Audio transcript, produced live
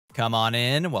Come on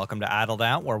in. Welcome to Addled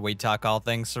Out, where we talk all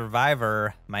things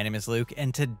Survivor. My name is Luke,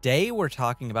 and today we're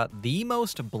talking about the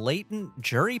most blatant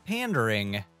jury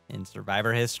pandering in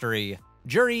Survivor history.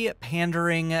 Jury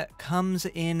pandering comes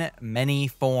in many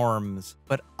forms,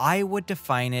 but I would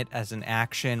define it as an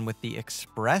action with the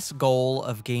express goal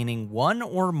of gaining one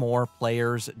or more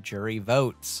players' jury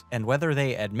votes. And whether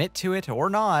they admit to it or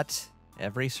not,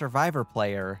 every Survivor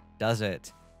player does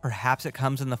it. Perhaps it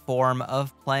comes in the form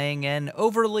of playing an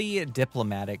overly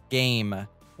diplomatic game.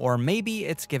 Or maybe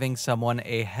it's giving someone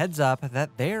a heads up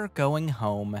that they're going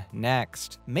home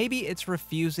next. Maybe it's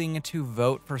refusing to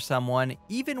vote for someone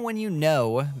even when you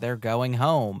know they're going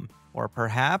home. Or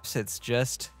perhaps it's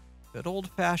just good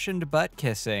old-fashioned butt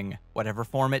kissing. Whatever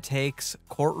form it takes,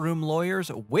 courtroom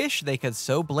lawyers wish they could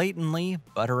so blatantly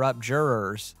butter up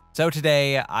jurors. So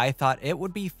today, I thought it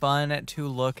would be fun to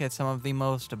look at some of the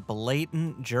most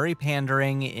blatant jury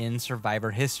pandering in Survivor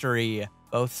history,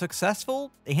 both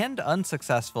successful and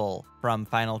unsuccessful, from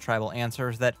final tribal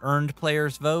answers that earned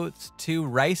players' votes to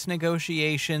rice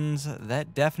negotiations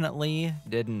that definitely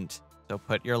didn't. So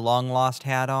put your long-lost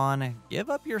hat on, give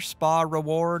up your spa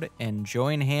reward, and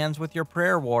join hands with your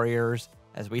prayer warriors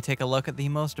as we take a look at the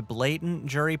most blatant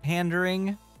jury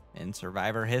pandering in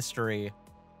Survivor history.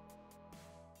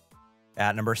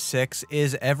 At number 6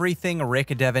 is everything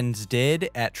Rick Devens did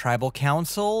at Tribal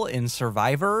Council in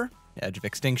Survivor: Edge of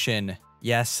Extinction.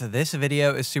 Yes, this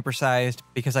video is supersized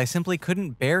because I simply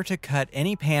couldn't bear to cut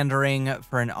any pandering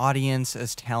for an audience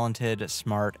as talented,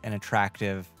 smart, and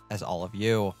attractive as all of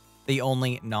you. The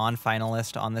only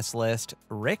non-finalist on this list,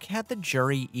 Rick had the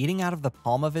jury eating out of the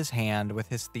palm of his hand with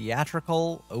his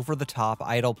theatrical, over-the-top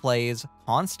idol plays,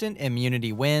 constant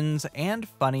immunity wins, and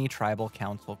funny Tribal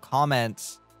Council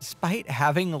comments, despite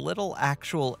having little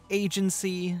actual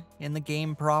agency in the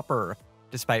game proper.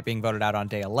 Despite being voted out on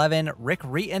day 11, Rick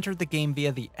re-entered the game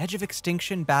via the Edge of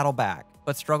Extinction battleback,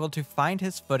 but struggled to find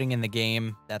his footing in the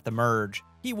game at the merge.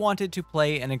 He wanted to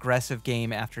play an aggressive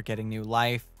game after getting new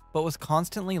life, but was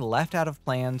constantly left out of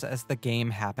plans as the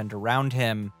game happened around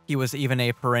him. He was even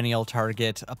a perennial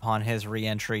target upon his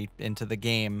re-entry into the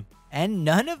game. And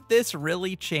none of this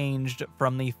really changed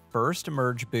from the first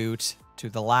merge boot to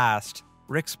the last.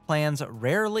 Rick's plans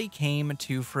rarely came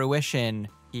to fruition.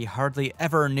 He hardly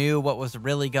ever knew what was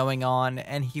really going on,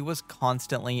 and he was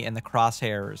constantly in the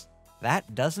crosshairs.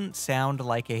 That doesn't sound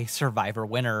like a Survivor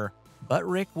winner, but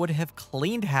Rick would have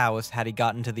cleaned house had he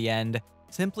gotten to the end,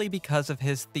 simply because of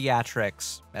his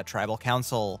theatrics at Tribal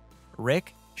Council.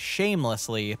 Rick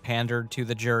shamelessly pandered to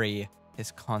the jury,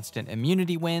 his constant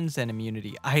immunity wins and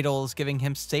immunity idols giving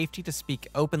him safety to speak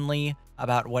openly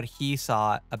about what he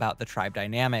saw about the tribe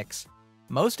dynamics.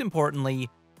 Most importantly,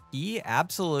 he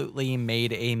absolutely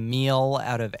made a meal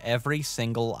out of every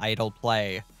single idol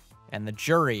play, and the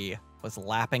jury was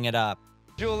lapping it up.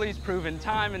 Julie's proven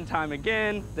time and time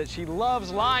again that she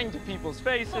loves lying to people's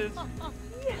faces.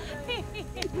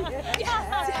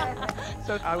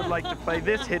 So I would like to play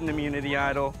this hidden immunity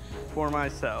idol for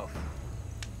myself.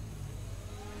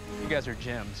 You guys are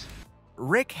gems.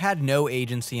 Rick had no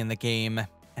agency in the game,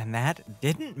 and that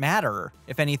didn't matter.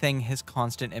 If anything, his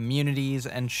constant immunities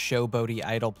and showboaty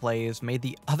idol plays made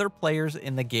the other players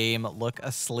in the game look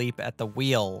asleep at the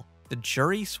wheel. The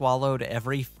jury swallowed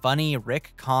every funny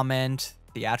Rick comment,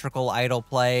 theatrical idol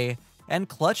play, and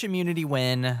clutch immunity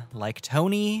win like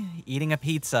Tony eating a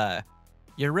pizza.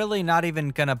 You're really not even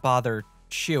gonna bother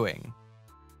chewing.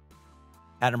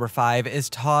 At number 5 is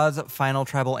Todd's final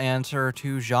tribal answer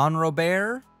to Jean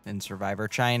Robert in Survivor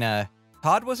China.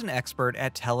 Todd was an expert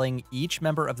at telling each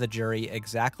member of the jury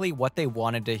exactly what they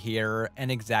wanted to hear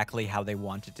and exactly how they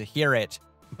wanted to hear it.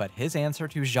 But his answer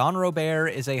to Jean Robert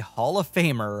is a Hall of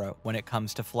Famer when it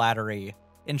comes to flattery.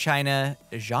 In China,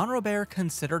 Jean Robert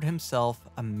considered himself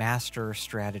a master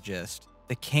strategist,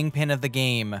 the kingpin of the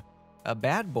game, a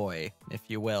bad boy, if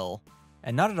you will,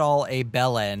 and not at all a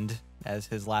bellend, as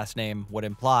his last name would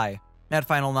imply. At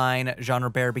Final 9, Jean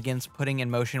Robert begins putting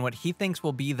in motion what he thinks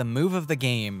will be the move of the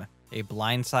game, a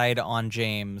blindside on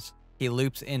James. He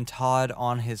loops in Todd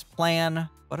on his plan,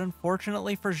 but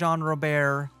unfortunately for Jean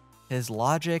Robert, his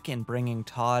logic in bringing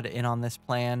Todd in on this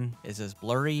plan is as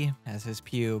blurry as his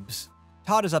pubes.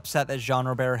 Todd is upset that Jean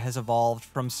Robert has evolved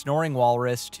from snoring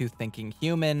walrus to thinking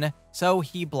human, so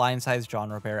he blindsides Jean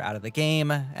Robert out of the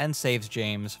game and saves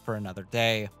James for another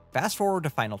day. Fast forward to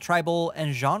Final Tribal,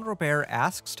 and Jean Robert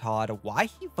asks Todd why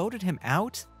he voted him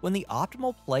out when the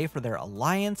optimal play for their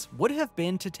alliance would have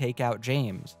been to take out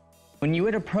James. When you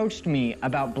had approached me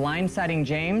about blindsiding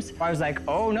James, I was like,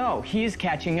 oh no, he's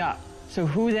catching up. So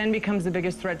who then becomes the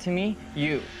biggest threat to me?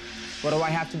 You. What do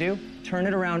I have to do? Turn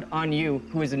it around on you,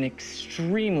 who is an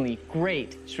extremely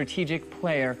great strategic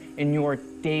player in your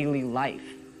daily life.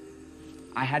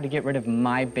 I had to get rid of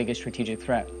my biggest strategic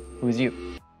threat, who is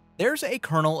you. There's a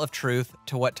kernel of truth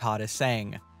to what Todd is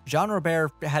saying.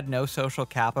 Jean-Robert had no social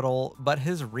capital, but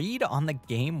his read on the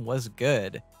game was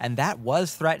good, and that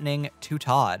was threatening to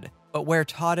Todd. But where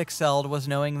Todd excelled was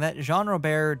knowing that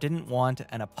Jean-Robert didn't want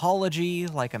an apology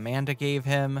like Amanda gave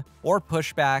him, or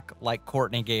pushback like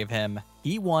Courtney gave him.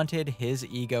 He wanted his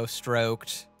ego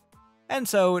stroked. And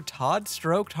so Todd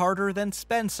stroked harder than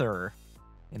Spencer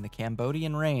in the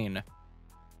Cambodian rain.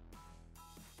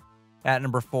 At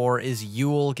number 4 is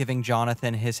Yule giving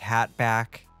Jonathan his hat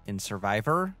back in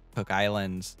Survivor, Cook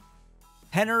Islands.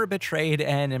 Penner betrayed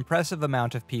an impressive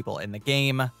amount of people in the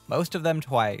game, most of them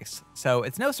twice, so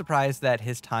it's no surprise that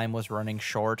his time was running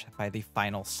short by the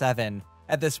final 7.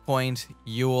 At this point,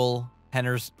 Yule,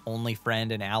 Penner's only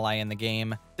friend and ally in the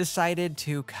game, decided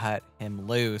to cut him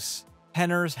loose.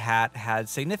 Penner's hat had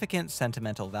significant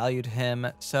sentimental value to him,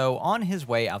 so on his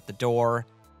way out the door,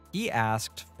 he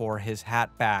asked for his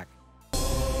hat back.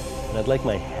 And I'd like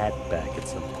my hat back at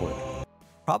some point.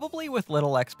 Probably with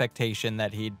little expectation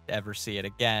that he'd ever see it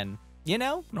again. You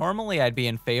know, normally I'd be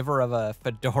in favor of a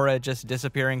fedora just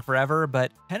disappearing forever,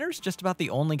 but Penner's just about the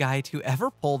only guy to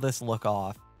ever pull this look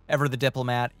off. Ever the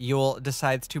diplomat, Yule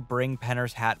decides to bring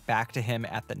Penner's hat back to him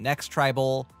at the next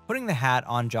tribal, putting the hat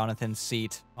on Jonathan's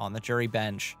seat on the jury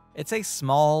bench. It's a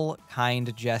small,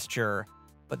 kind gesture,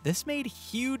 but this made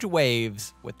huge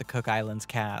waves with the Cook Islands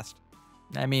cast.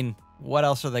 I mean, what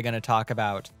else are they going to talk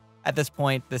about? At this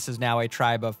point, this is now a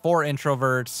tribe of 4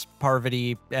 introverts,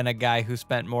 Parvati, and a guy who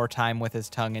spent more time with his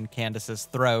tongue in Candace's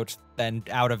throat than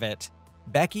out of it.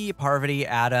 Becky, Parvati,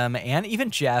 Adam, and even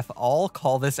Jeff all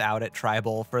call this out at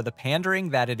Tribal for the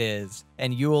pandering that it is,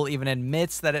 and Yule even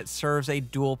admits that it serves a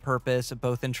dual purpose,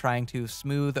 both in trying to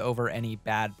smooth over any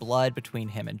bad blood between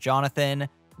him and Jonathan,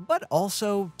 but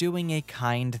also doing a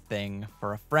kind thing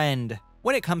for a friend.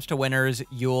 When it comes to winners,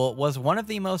 Yule was one of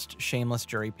the most shameless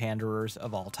jury panderers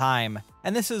of all time,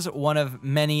 and this is one of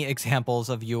many examples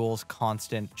of Yule's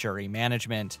constant jury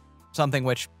management, something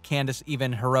which Candace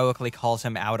even heroically calls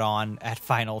him out on at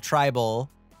Final Tribal,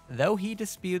 though he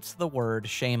disputes the word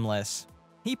shameless.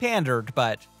 He pandered,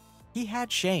 but he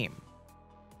had shame.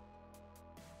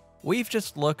 We've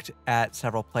just looked at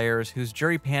several players whose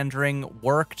jury pandering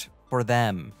worked for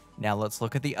them. Now let's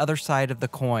look at the other side of the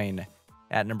coin.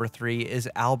 At number 3 is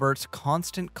Albert's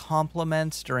constant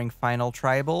compliments during Final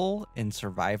Tribal in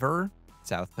Survivor,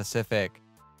 South Pacific.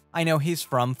 I know he's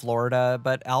from Florida,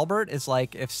 but Albert is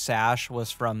like if Sash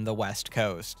was from the West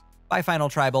Coast. By Final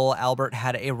Tribal, Albert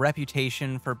had a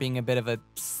reputation for being a bit of a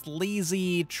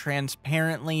sleazy,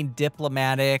 transparently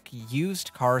diplomatic,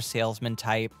 used car salesman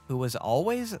type who was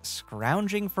always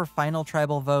scrounging for Final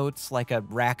Tribal votes like a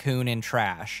raccoon in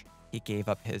trash. He gave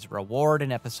up his reward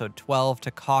in episode 12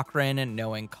 to Cochran,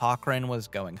 knowing Cochran was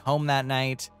going home that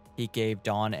night. He gave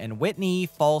Dawn and Whitney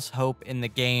false hope in the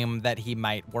game that he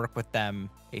might work with them.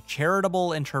 A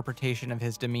charitable interpretation of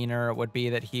his demeanor would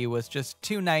be that he was just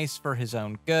too nice for his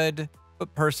own good.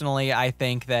 But personally, I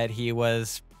think that he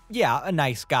was, yeah, a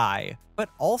nice guy, but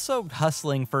also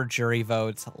hustling for jury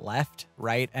votes left,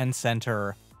 right, and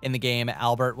center. In the game,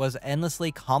 Albert was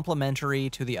endlessly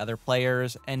complimentary to the other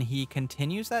players, and he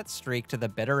continues that streak to the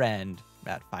bitter end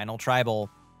at Final Tribal.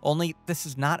 Only this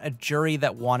is not a jury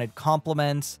that wanted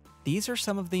compliments. These are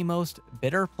some of the most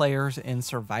bitter players in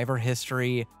Survivor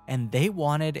history, and they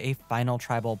wanted a Final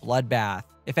Tribal bloodbath.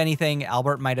 If anything,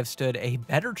 Albert might have stood a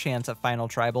better chance at Final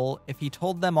Tribal if he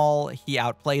told them all he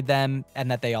outplayed them and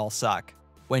that they all suck.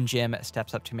 When Jim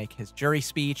steps up to make his jury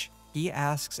speech, he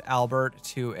asks Albert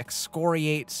to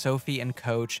excoriate Sophie and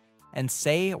Coach and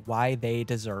say why they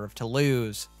deserve to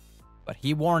lose. But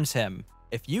he warns him,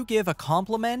 if you give a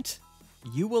compliment,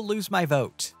 you will lose my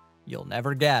vote. You'll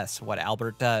never guess what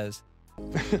Albert does.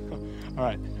 All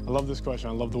right, I love this question.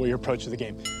 I love the way you approach the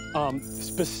game.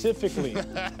 Specifically...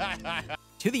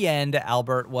 To the end,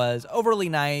 Albert was overly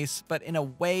nice, but in a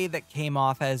way that came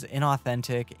off as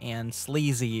inauthentic and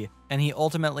sleazy, and he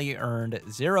ultimately earned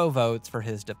 0 votes for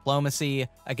his diplomacy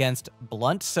against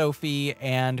blunt Sophie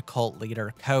and cult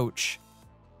leader Coach.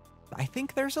 I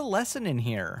think there's a lesson in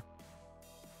here.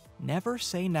 Never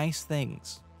say nice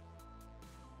things.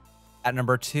 At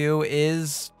number 2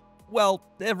 is, well,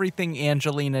 everything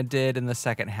Angelina did in the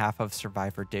second half of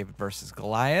Survivor David vs.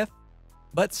 Goliath,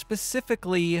 but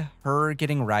specifically her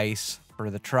getting rice for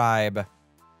the tribe.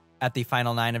 At the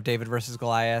final 9 of David vs.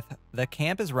 Goliath, the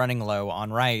camp is running low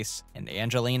on rice, and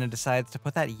Angelina decides to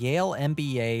put that Yale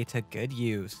MBA to good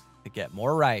use to get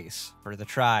more rice for the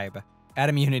tribe. At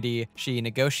immunity, she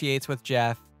negotiates with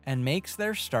Jeff and makes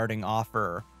their starting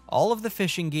offer. All of the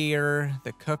fishing gear,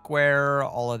 the cookware,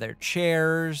 all of their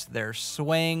chairs, their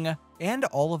swing, and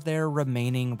all of their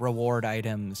remaining reward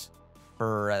items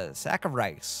for a sack of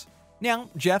rice. Now,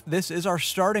 Jeff, this is our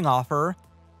starting offer.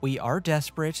 We are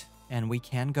desperate, and we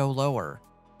can go lower.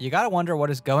 You gotta wonder what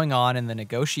is going on in the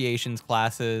negotiations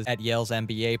classes at Yale's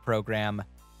MBA program.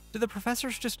 Do the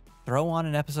professors just throw on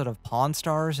an episode of Pawn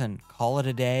Stars and call it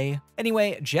a day?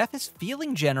 Anyway, Jeff is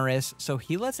feeling generous, so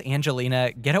he lets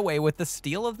Angelina get away with the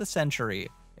steal of the century.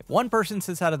 If one person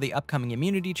sits out of the upcoming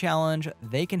immunity challenge,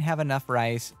 they can have enough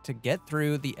rice to get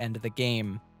through the end of the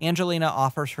game. Angelina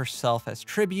offers herself as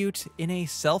tribute in a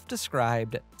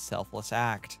self-described selfless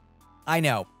act. I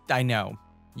know.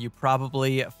 You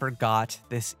probably forgot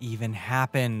this even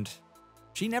happened.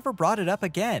 She never brought it up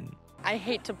again. I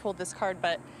hate to pull this card,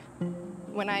 but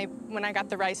when I got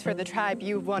the rice for the tribe,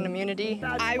 you won immunity.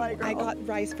 I got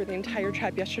rice for the entire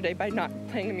tribe yesterday by not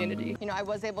playing immunity. You know, I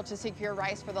was able to secure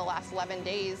rice for the last 11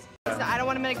 days. So I don't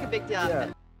want to make a big deal out of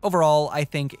it. Overall, I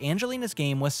think Angelina's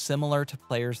game was similar to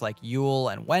players like Yule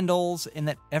and Wendell's in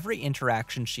that every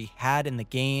interaction she had in the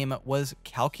game was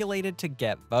calculated to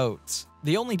get votes.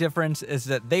 The only difference is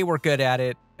that they were good at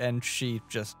it and she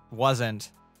just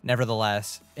wasn't.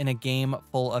 Nevertheless, in a game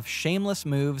full of shameless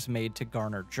moves made to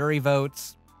garner jury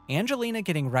votes, Angelina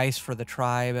getting rice for the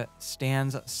tribe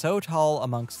stands so tall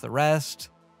amongst the rest,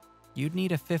 you'd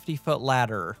need a 50-foot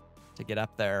ladder to get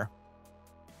up there.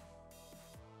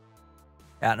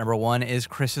 At number 1 is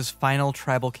Chris's final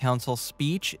tribal council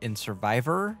speech in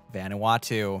Survivor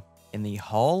Vanuatu. In the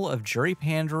Hall of Jury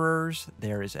Panderers,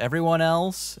 there is everyone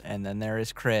else, and then there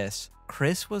is Chris.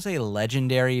 Chris was a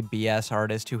legendary BS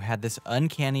artist who had this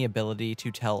uncanny ability to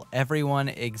tell everyone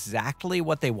exactly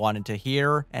what they wanted to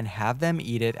hear and have them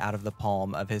eat it out of the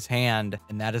palm of his hand.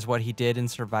 And that is what he did in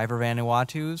Survivor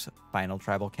Vanuatu's final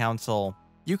tribal council.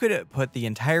 You could put the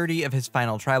entirety of his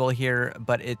final tribal here,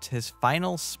 but it's his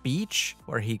final speech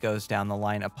where he goes down the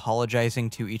line apologizing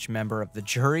to each member of the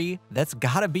jury. That's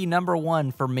gotta be number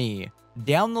 1 for me.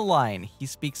 Down the line, he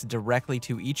speaks directly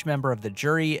to each member of the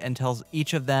jury and tells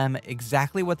each of them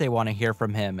exactly what they want to hear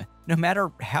from him, no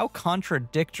matter how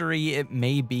contradictory it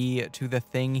may be to the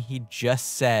thing he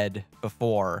just said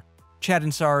before. Chad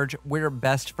and Sarge, we're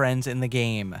best friends in the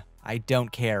game. I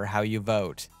don't care how you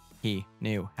vote. He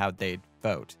knew how they'd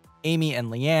vote. Amy and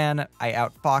Leanne, I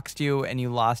outfoxed you and you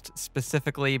lost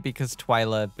specifically because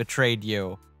Twyla betrayed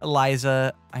you.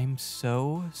 Eliza, I'm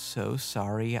so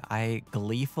sorry I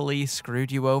gleefully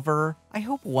screwed you over. I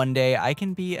hope one day I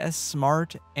can be as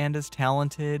smart and as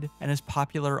talented and as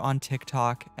popular on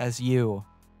TikTok as you.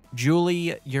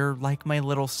 Julie, you're like my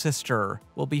little sister.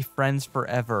 We'll be friends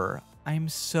forever. I'm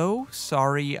so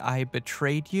sorry I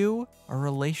betrayed you. Our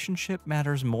relationship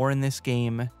matters more in this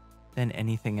game than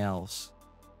anything else.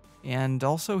 And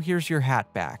also, here's your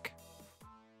hat back.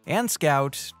 And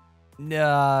Scout,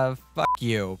 fuck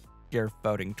you. You're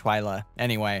voting Twyla.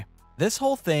 Anyway, this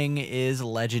whole thing is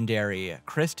legendary.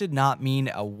 Chris did not mean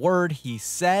a word he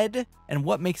said, and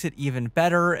what makes it even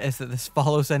better is that this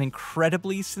follows an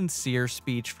incredibly sincere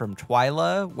speech from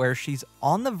Twyla, where she's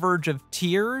on the verge of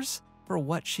tears for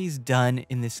what she's done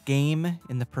in this game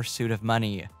in the pursuit of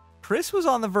money. Chris was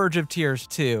on the verge of tears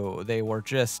too. They were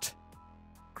just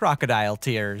crocodile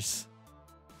tears.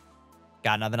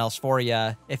 Got nothing else for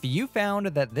ya. If you found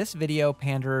that this video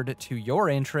pandered to your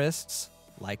interests,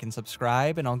 like and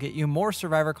subscribe and I'll get you more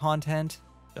Survivor content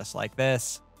just like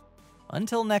this.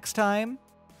 Until next time,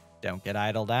 don't get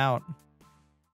idled out.